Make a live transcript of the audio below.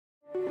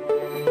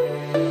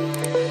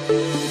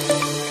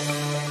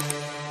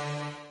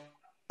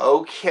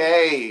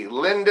Okay,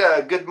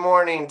 Linda, good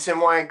morning.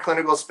 Tim White,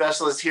 clinical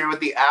specialist here with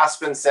the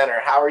Aspen Center.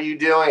 How are you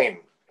doing?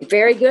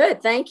 Very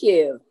good. Thank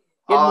you.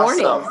 Good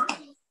morning. Awesome.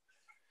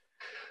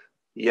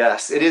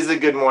 Yes, it is a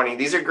good morning.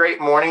 These are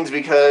great mornings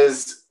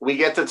because we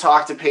get to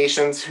talk to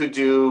patients who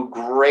do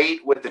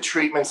great with the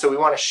treatment. So we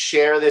want to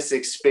share this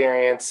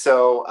experience.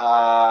 So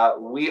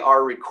we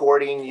are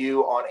recording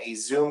you on a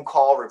Zoom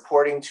call,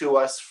 reporting to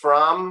us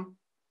from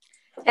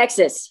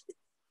Texas.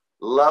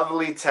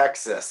 Lovely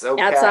Texas.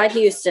 Okay. Outside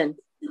Houston.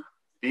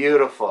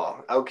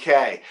 Beautiful.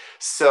 Okay.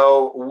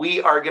 So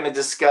we are going to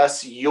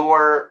discuss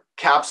your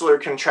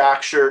capsular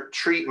contracture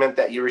treatment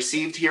that you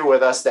received here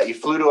with us, that you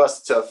flew to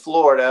us to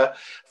Florida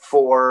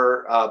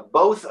for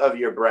both of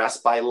your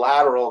breasts,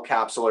 bilateral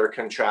capsular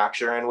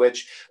contracture, in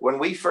which when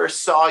we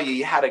first saw you,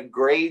 you had a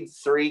grade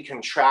 3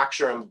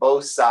 contracture on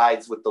both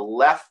sides, with the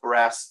left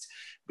breast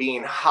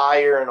being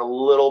higher and a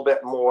little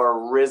bit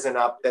more risen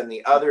up than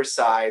the other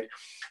side.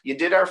 You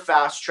did our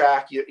fast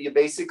track. You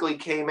basically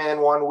came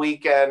in one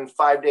weekend,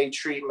 5-day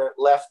treatment,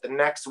 left the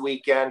next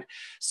weekend.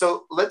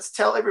 So let's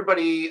tell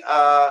everybody,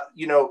 kind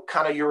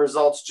of your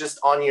results just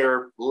on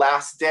your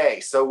last day.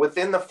 So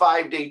within the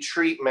 5-day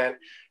treatment,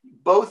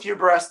 both your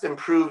breasts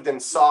improved in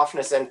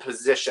softness and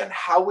position.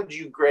 How would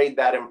you grade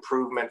that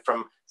improvement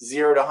from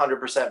 0 to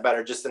 100%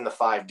 better just in the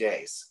 5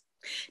 days?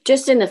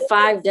 Just in the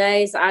 5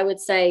 days, I would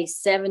say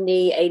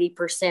 70,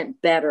 80%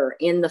 better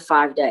in the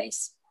 5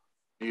 days.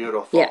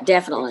 Beautiful. Yeah,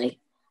 definitely.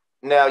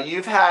 Now,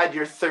 you've had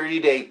your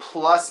 30-day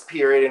plus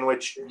period in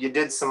which you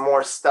did some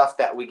more stuff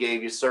that we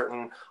gave you,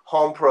 certain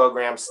home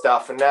program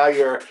stuff, and now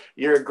you're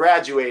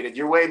graduated.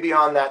 You're way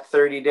beyond that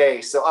 30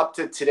 days. So up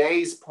to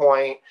today's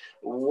point,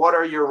 what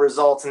are your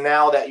results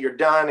now that you're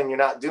done and you're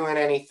not doing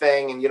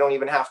anything and you don't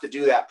even have to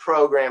do that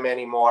program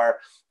anymore?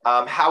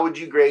 How would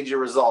you grade your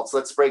results?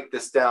 Let's break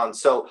this down.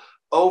 So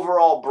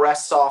overall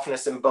breast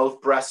softness in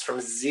both breasts from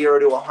 0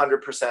 to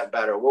 100%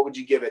 better. What would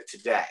you give it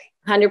today?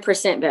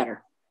 100%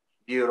 better.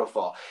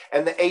 Beautiful.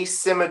 And the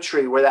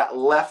asymmetry where that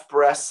left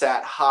breast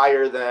sat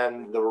higher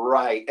than the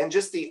right, and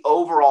just the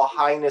overall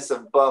highness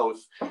of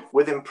both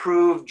with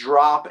improved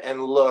drop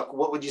and look,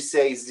 what would you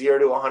say 0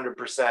 to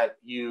 100%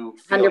 you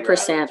feel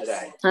 100%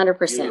 today?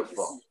 100%.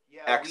 Beautiful.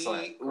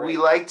 Excellent. We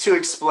like to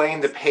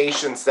explain to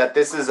patients that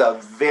this is a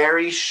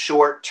very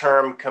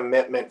short-term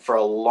commitment for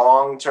a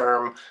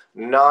long-term,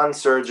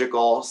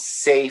 non-surgical,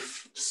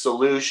 safe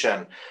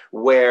solution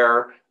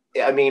where,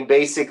 I mean,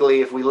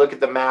 basically, if we look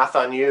at the math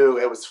on you,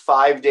 it was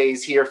 5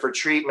 days here for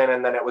treatment,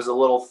 and then it was a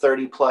little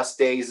 30 plus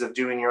days of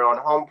doing your own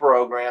home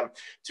program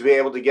to be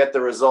able to get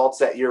the results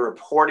that you're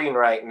reporting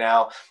right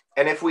now.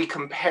 And if we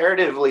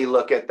comparatively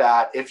look at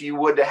that, if you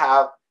would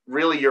have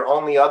really your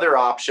only other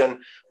option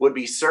would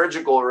be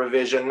surgical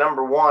revision.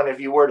 Number one, if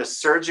you were to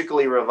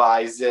surgically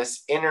revise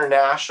this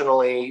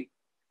internationally,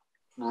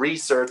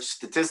 research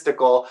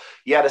statistical,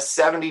 you had a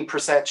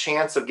 70%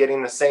 chance of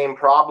getting the same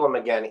problem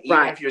again.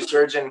 Even if your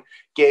surgeon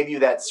gave you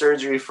that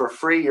surgery for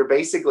free, you're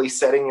basically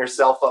setting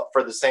yourself up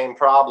for the same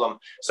problem.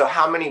 So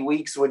how many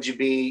weeks would you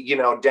be,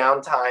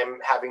 downtime,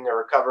 having to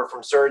recover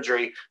from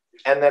surgery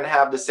and then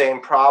have the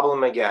same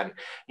problem again?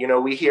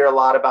 We hear a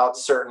lot about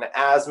certain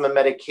asthma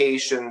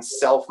medications,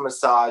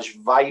 self-massage,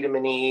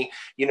 vitamin E.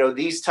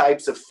 These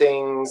types of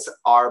things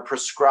are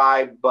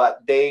prescribed, but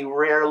they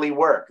rarely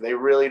work. They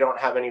really don't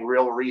have any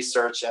real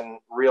research and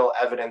real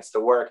evidence to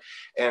work.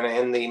 And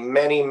in the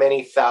many,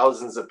 many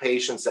thousands of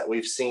patients that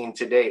we've seen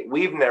to date,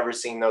 we've never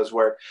seen those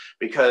work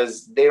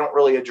because they don't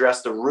really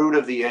address the root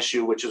of the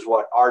issue, which is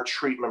what our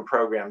treatment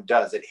program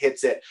does. It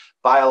hits it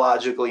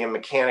biologically and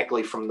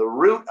mechanically from the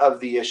root of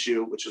the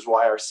issue, which is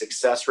why our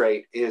success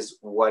rate is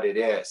what it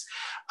is.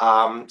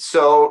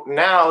 So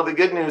now the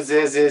good news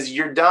is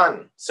you're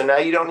done. So now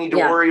you don't need to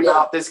worry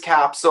about this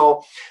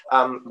capsule.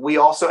 We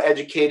also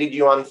educated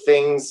you on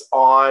things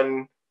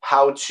on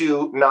how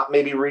to not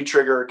maybe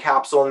re-trigger a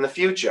capsule in the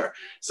future.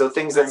 So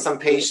things that some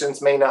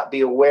patients may not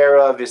be aware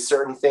of is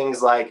certain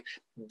things like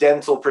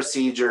dental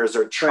procedures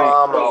or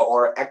trauma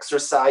or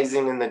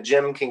exercising in the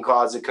gym can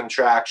cause a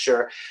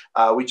contracture.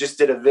 We just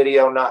did a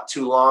video not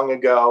too long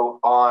ago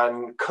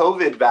on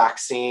COVID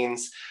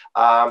vaccines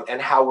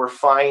and how we're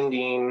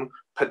finding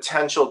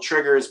potential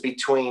triggers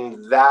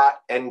between that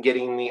and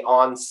getting the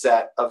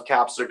onset of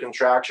capsular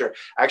contracture.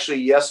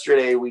 Actually,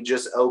 yesterday we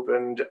just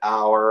opened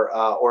our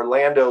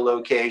Orlando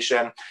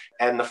location,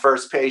 and the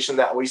first patient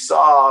that we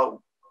saw,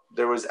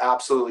 there was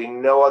absolutely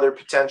no other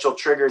potential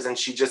triggers, and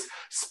she just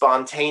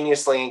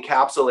spontaneously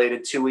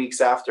encapsulated 2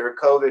 weeks after a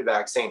COVID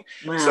vaccine.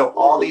 Wow. So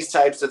all these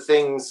types of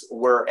things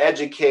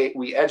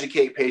we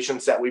educate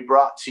patients that we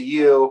brought to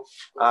you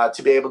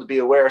to be able to be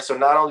aware. So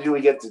not only do we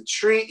get to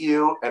treat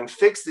you and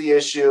fix the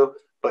issue,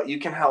 but you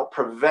can help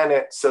prevent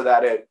it so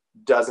that it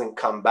doesn't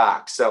come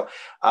back. So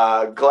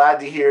glad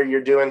to hear you're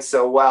doing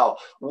so well.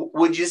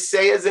 Would you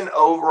say, as an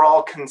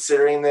overall,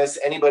 considering this,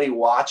 anybody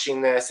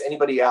watching this,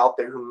 anybody out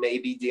there who may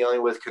be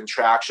dealing with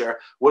contracture,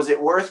 was it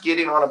worth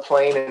getting on a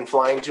plane and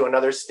flying to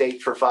another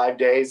state for 5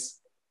 days?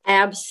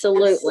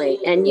 Absolutely.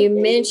 And you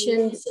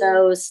mentioned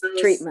those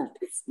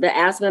treatments, the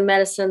asthma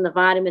medicine, the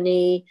vitamin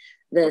E,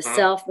 the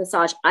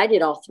self-massage. I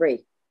did all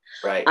three.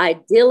 Right. I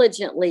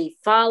diligently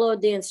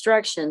followed the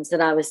instructions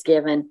that I was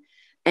given,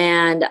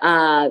 and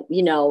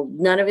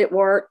none of it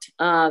worked.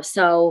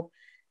 So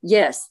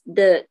yes,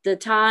 the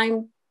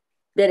time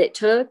that it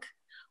took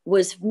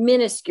was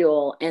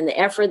minuscule, and the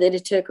effort that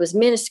it took was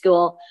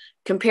minuscule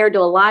compared to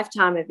a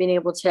lifetime of being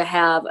able to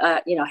have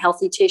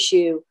healthy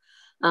tissue,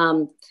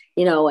 and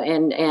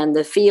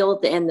the feel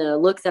and the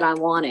look that I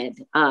wanted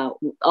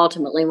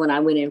ultimately when I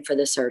went in for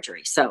the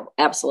surgery. So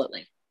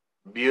absolutely.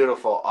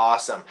 Beautiful.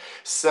 Awesome.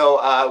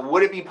 So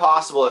would it be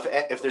possible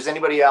if there's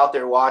anybody out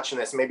there watching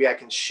this, maybe I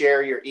can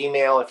share your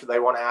email if they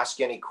want to ask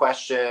you any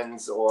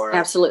questions or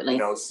absolutely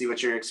see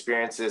what your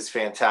experience is.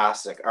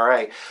 Fantastic. All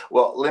right.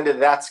 Well, Linda,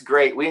 that's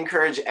great. We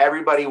encourage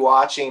everybody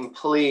watching,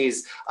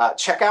 please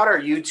check out our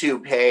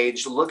YouTube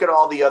page. Look at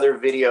all the other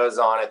videos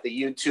on it.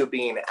 The YouTube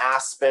being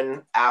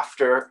Aspen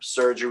After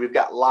Surgery. We've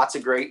got lots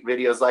of great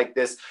videos like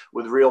this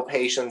with real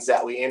patients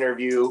that we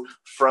interview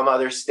from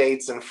other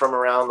states and from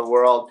around the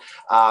world.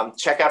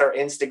 Check out our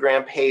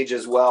Instagram page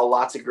as well.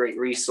 Lots of great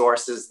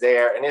resources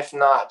there. And if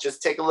not,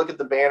 just take a look at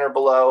the banner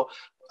below.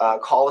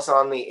 Call us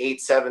on the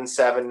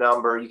 877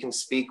 number. You can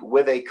speak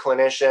with a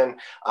clinician.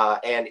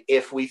 And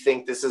if we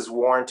think this is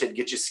warranted,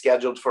 get you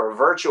scheduled for a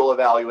virtual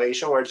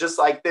evaluation where just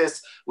like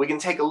this, we can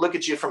take a look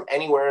at you from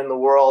anywhere in the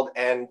world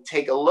and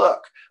take a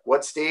look.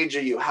 What stage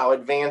are you? How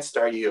advanced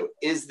are you?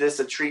 Is this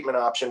a treatment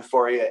option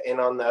for you? And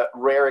on the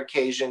rare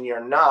occasion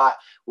you're not,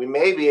 we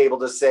may be able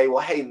to say,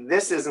 well, hey,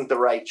 this isn't the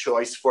right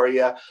choice for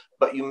you,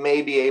 but you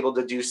may be able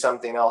to do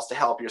something else to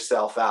help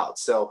yourself out.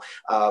 So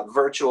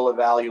virtual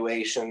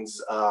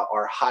evaluations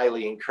are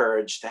highly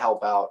encouraged to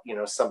help out,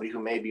 somebody who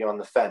may be on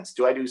the fence.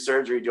 Do I do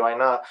surgery? Do I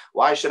not?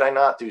 Why should I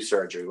not do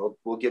surgery?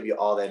 We'll give you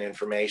all that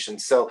information.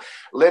 So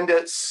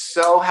Linda,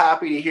 so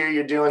happy to hear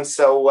you're doing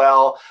so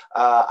well.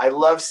 I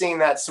love seeing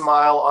that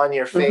smile on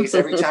your face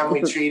every time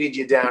we treated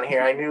you down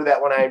here. I knew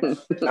that when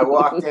I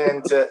walked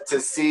in to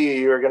see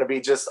you were going to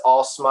be just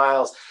all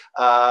smiles.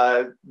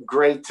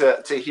 Great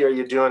to hear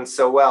you doing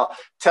so well.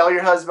 Tell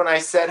your husband I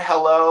said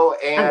hello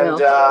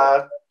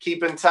and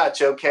keep in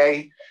touch,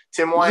 okay?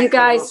 Tim White,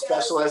 clinical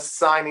specialist,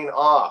 signing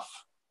off.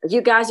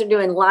 You guys are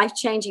doing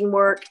life-changing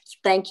work.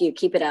 Thank you.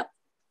 Keep it up.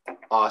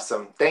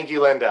 Awesome. Thank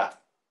you, Linda.